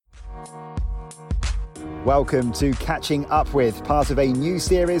Welcome to Catching Up With, part of a new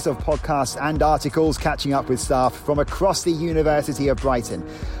series of podcasts and articles catching up with staff from across the University of Brighton.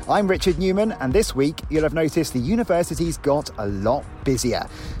 I'm Richard Newman, and this week you'll have noticed the university's got a lot busier.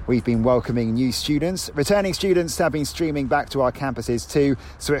 We've been welcoming new students. Returning students have been streaming back to our campuses too,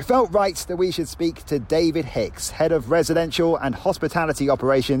 so it felt right that we should speak to David Hicks, Head of Residential and Hospitality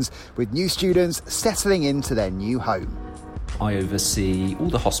Operations, with new students settling into their new home. I oversee all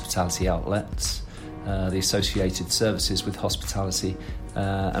the hospitality outlets, the associated services with hospitality,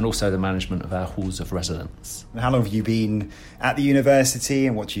 and also the management of our halls of residence. How long have you been at the university,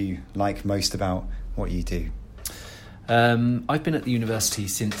 and what do you like most about what you do? I've been at the university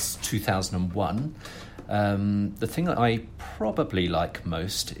since 2001. The thing that I probably like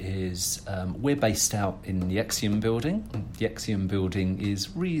most is we're based out in the Exium building. The Exium building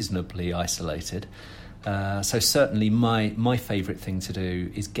is reasonably isolated. So certainly my favourite thing to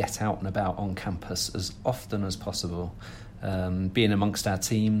do is get out and about on campus as often as possible, being amongst our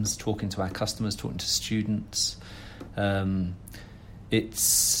teams, talking to our customers, talking to students. I'm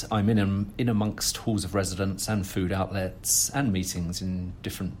in amongst halls of residence and food outlets and meetings in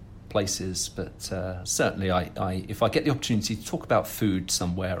different places, but certainly I if I get the opportunity to talk about food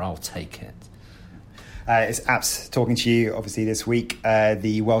somewhere, I'll take it. It's apt talking to you, obviously, this week.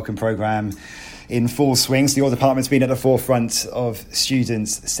 The Welcome programme in full swing. So your department's been at the forefront of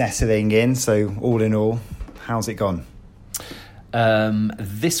students settling in. So all in all, how's it gone?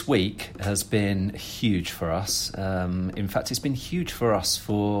 This week has been huge for us. In fact, it's been huge for us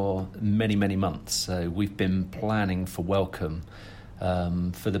for many, many months. So we've been planning for Welcome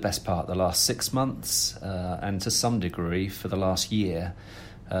for the best part of the last 6 months and to some degree for the last year.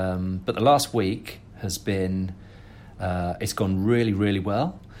 But the last week has been, it's gone really, really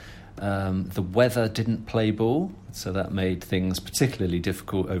well. The weather didn't play ball, so that made things particularly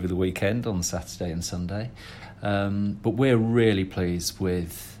difficult over the weekend on Saturday and Sunday. But we're really pleased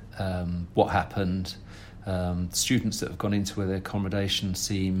with what happened. Students that have gone into their accommodation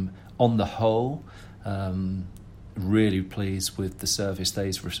seem, on the whole, really pleased with the service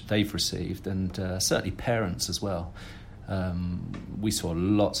they've received, and certainly parents as well. We saw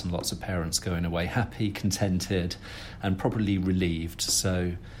lots and lots of parents going away happy, contented, and probably relieved.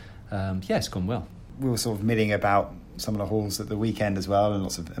 So, it's gone well. We were sort of milling about some of the halls at the weekend as well, and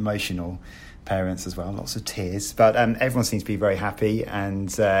lots of emotional parents as well, lots of tears. But everyone seems to be very happy, and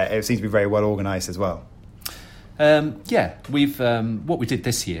it seems to be very well organised as well. We've what we did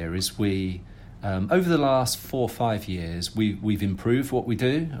this year is we over the last 4 or 5 years we've improved what we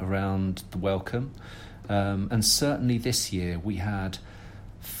do around the Welcome, and certainly this year we had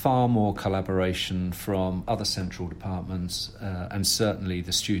far more collaboration from other central departments, and certainly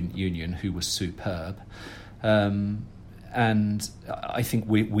the student union, who was superb. And I think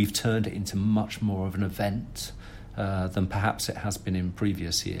we've turned it into much more of an event than perhaps it has been in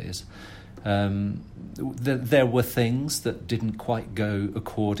previous years. There were things that didn't quite go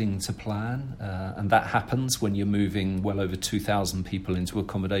according to plan, and that happens when you're moving well over 2,000 people into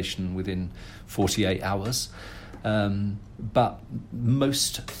accommodation within 48 hours. But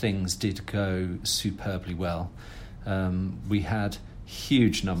most things did go superbly well. We had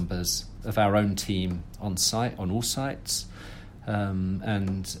huge numbers of our own team on site, on all sites. I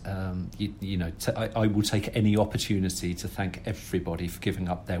will take any opportunity to thank everybody for giving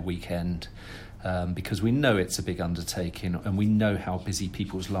up their weekend, because we know it's a big undertaking and we know how busy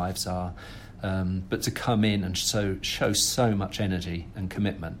people's lives are. But to come in and show so much energy and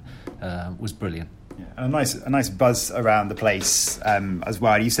commitment was brilliant. Yeah, and a nice buzz around the place as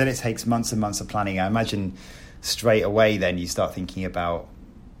well. You said it takes months and months of planning. I imagine straight away then do you start thinking about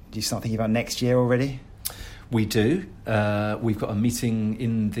next year already? We do. We've got a meeting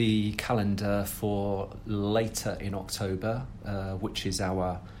in the calendar for later in October, which is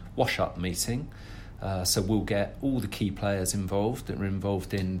our wash-up meeting. So we'll get all the key players involved that are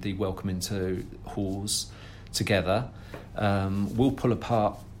involved in the Welcome into halls together. We'll pull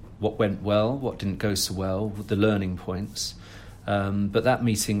apart what went well, what didn't go so well, the learning points. But that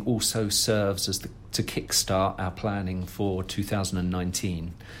meeting also serves as to kickstart our planning for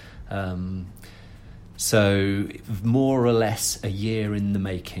 2019. So more or less a year in the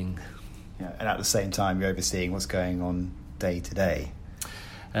making. Yeah, and at the same time, you're overseeing what's going on day to day.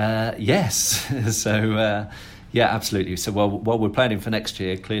 Yes. So, absolutely. So while we're planning for next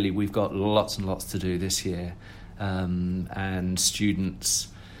year, clearly we've got lots and lots to do this year. And students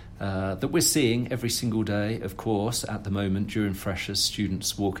that we're seeing every single day, of course, at the moment during freshers,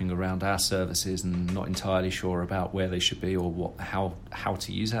 students walking around our services and not entirely sure about where they should be or how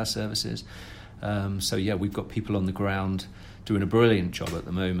to use our services. We've got people on the ground doing a brilliant job at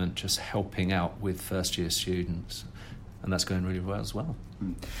the moment, just helping out with first-year students, and that's going really well as well.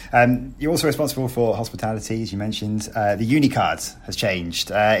 You're also responsible for hospitality, as you mentioned. The Unicard has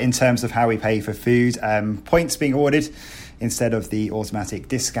changed in terms of how we pay for food, points being awarded instead of the automatic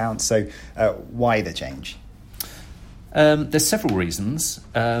discount. So why the change? There's several reasons.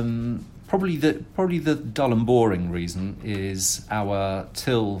 Probably the dull and boring reason is our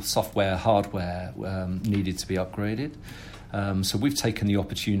till software hardware needed to be upgraded. So we've taken the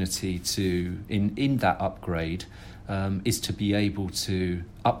opportunity to, in that upgrade, is to be able to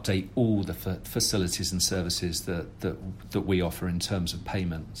update all the facilities and services that we offer in terms of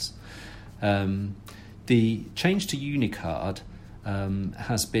payments. The change to Unicard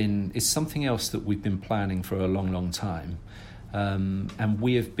is something else that we've been planning for a long time. And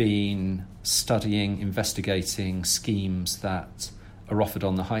we have been studying, investigating schemes that are offered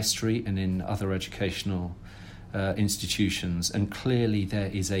on the high street and in other educational institutions, and clearly there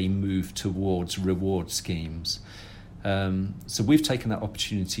is a move towards reward schemes. So we've taken that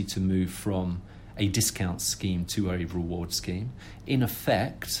opportunity to move from a discount scheme to a reward scheme. In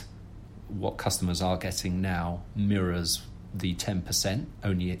effect, what customers are getting now mirrors the 10%,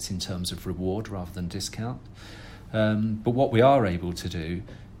 only it's in terms of reward rather than discount. But what we are able to do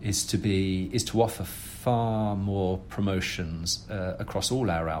is to offer far more promotions across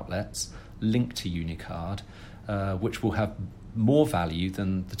all our outlets linked to Unicard, which will have more value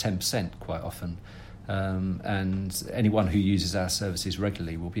than the 10% quite often. And anyone who uses our services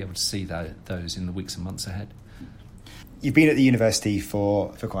regularly will be able to see those in the weeks and months ahead. You've been at the university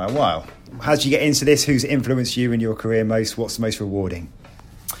for quite a while. How did you get into this? Who's influenced you in your career most? What's the most rewarding?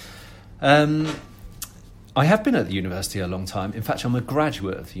 I have been at the university a long time. In fact, I'm a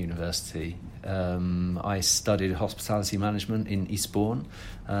graduate of the university. I studied hospitality management in Eastbourne.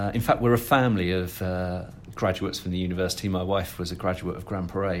 In fact, we're a family of graduates from the university. My wife was a graduate of Grand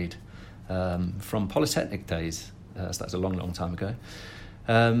Parade from Polytechnic days. So that's a long time ago.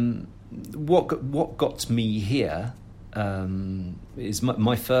 What got me here is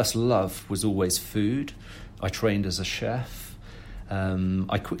my first love was always food. I trained as a chef.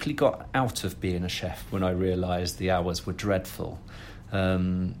 I quickly got out of being a chef when I realised the hours were dreadful,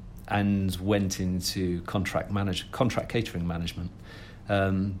 and went into contract catering management.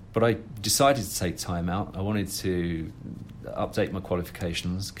 But I decided to take time out. I wanted to update my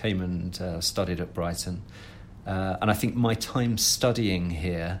qualifications, came and studied at Brighton. And I think my time studying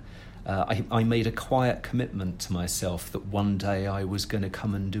here, I made a quiet commitment to myself that one day I was going to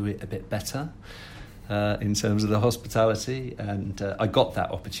come and do it a bit better. In terms of the hospitality, and I got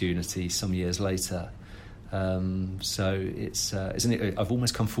that opportunity some years later. So it's isn't it? I've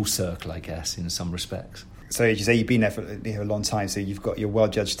almost come full circle, I guess, in some respects. So as you say, you've been there for a long time, so you're well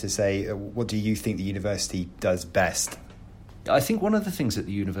judged to say, what do you think the university does best? I think one of the things at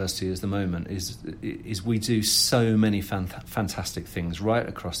the university at the moment is we do so many fantastic things right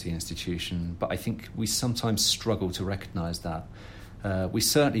across the institution, but I think we sometimes struggle to recognise that. We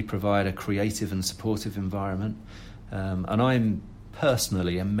certainly provide a creative and supportive environment, and I'm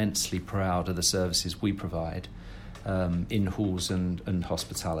personally immensely proud of the services we provide in halls and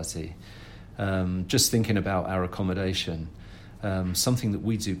hospitality. Just thinking about our accommodation, something that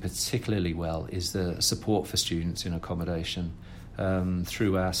we do particularly well is the support for students in accommodation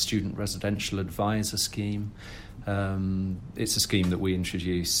through our Student Residential Advisor scheme. It's a scheme that we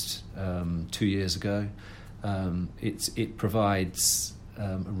introduced 2 years ago. It provides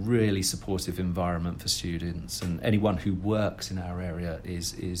a really supportive environment for students, and anyone who works in our area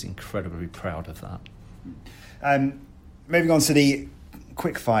is incredibly proud of that. Moving on to the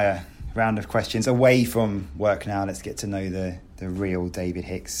quickfire round of questions away from work now. Let's get to know the real David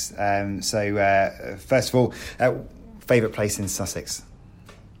Hicks. So first of all, favourite place in Sussex?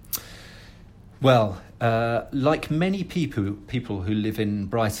 Well, like many people who live in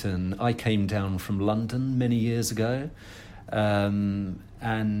Brighton, I came down from London many years ago, and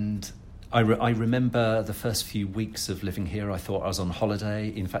I remember the first few weeks of living here. I thought I was on holiday.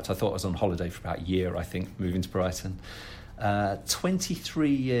 In fact, I thought I was on holiday for about a year, I think, moving to Brighton. 23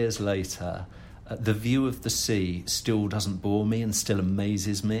 years later, the view of the sea still doesn't bore me and still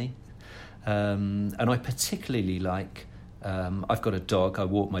amazes me. And I particularly like... I've got a dog. I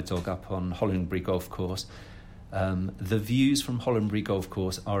walk my dog up on Hollandbury Golf Course. The views from Hollandbury Golf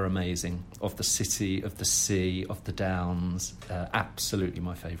Course are amazing, of the city, of the sea, of the downs. Absolutely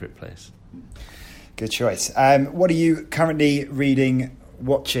my favourite place. Good choice. What are you currently reading,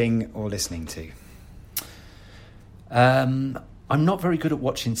 watching or listening to? I'm not very good at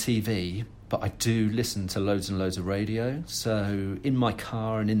watching TV. But I do listen to loads and loads of radio. So in my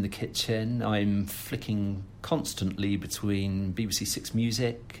car and in the kitchen, I'm flicking constantly between BBC Six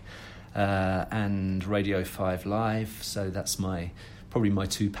Music and Radio 5 Live. So that's probably my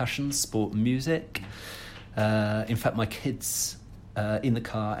two passions, sport and music. In fact, my kids in the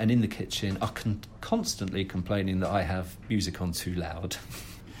car and in the kitchen are constantly complaining that I have music on too loud.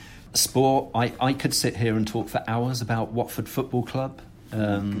 Sport, I could sit here and talk for hours about Watford Football Club.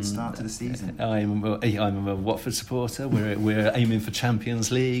 Good start to the season. I'm a Watford supporter. We're aiming for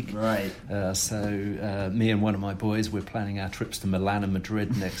Champions League. Right. So me and one of my boys, we're planning our trips to Milan and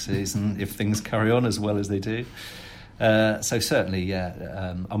Madrid next season if things carry on as well as they do. So certainly,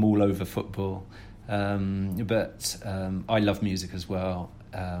 I'm all over football. But I love music as well.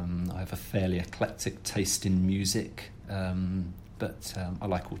 I have a fairly eclectic taste in music, but I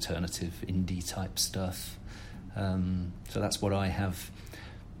like alternative indie type stuff. So that's what I have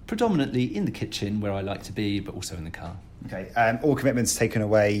predominantly in the kitchen where I like to be, but also in the car. Okay. All commitments taken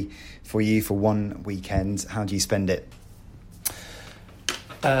away for you for one weekend. How do you spend it?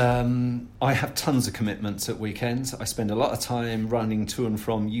 I have tons of commitments at weekends. I spend a lot of time running to and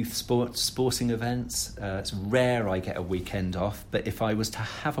from youth sporting events. It's rare I get a weekend off, but if I was to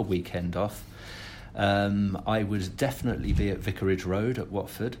have a weekend off, I would definitely be at Vicarage Road at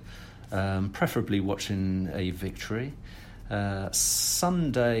Watford, preferably watching a victory.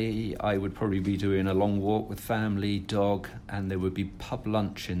 Sunday, I would probably be doing a long walk with family, dog, and there would be pub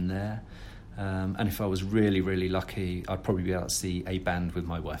lunch in there. And if I was really, really lucky, I'd probably be able to see a band with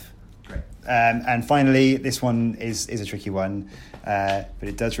my wife. Great. And finally, this one is a tricky one, but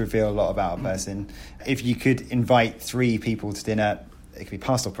it does reveal a lot about a person. If you could invite 3 people to dinner, it could be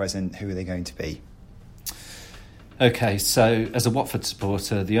past or present, who are they going to be? Okay, so as a Watford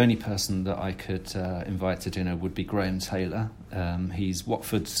supporter, the only person that I could invite to dinner would be Graham Taylor. He's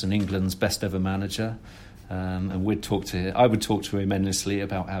Watford's and England's best ever manager. And I would talk to him endlessly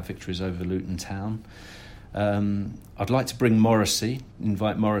about our victories over Luton Town. I'd like to bring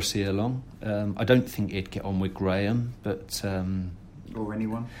invite Morrissey along. I don't think he'd get on with Graham, but... or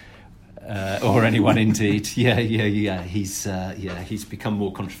anyone? Or anyone indeed. Yeah. He's become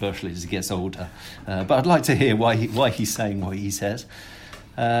more controversial as he gets older. But I'd like to hear why he's saying what he says.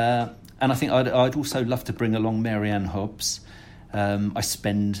 And I think I'd also love to bring along Mary-Anne Hobbs. I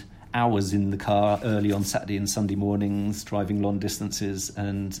spend hours in the car early on Saturday and Sunday mornings driving long distances,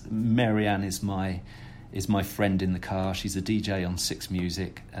 and Mary-Anne is my friend in the car. She's a DJ on Six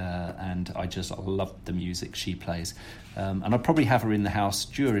Music, and I just love the music she plays. And I'd probably have her in the house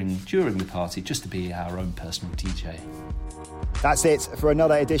during the party just to be our own personal DJ. That's it for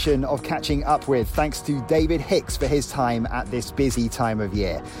another edition of Catching Up With. Thanks to David Hicks for his time at this busy time of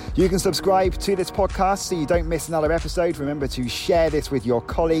year. You can subscribe to this podcast so you don't miss another episode. Remember to share this with your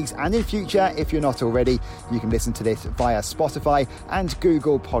colleagues, and in future, if you're not already, you can listen to this via Spotify and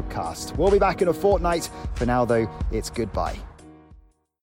Google Podcast. We'll be back in a fortnight. For now, though, it's goodbye.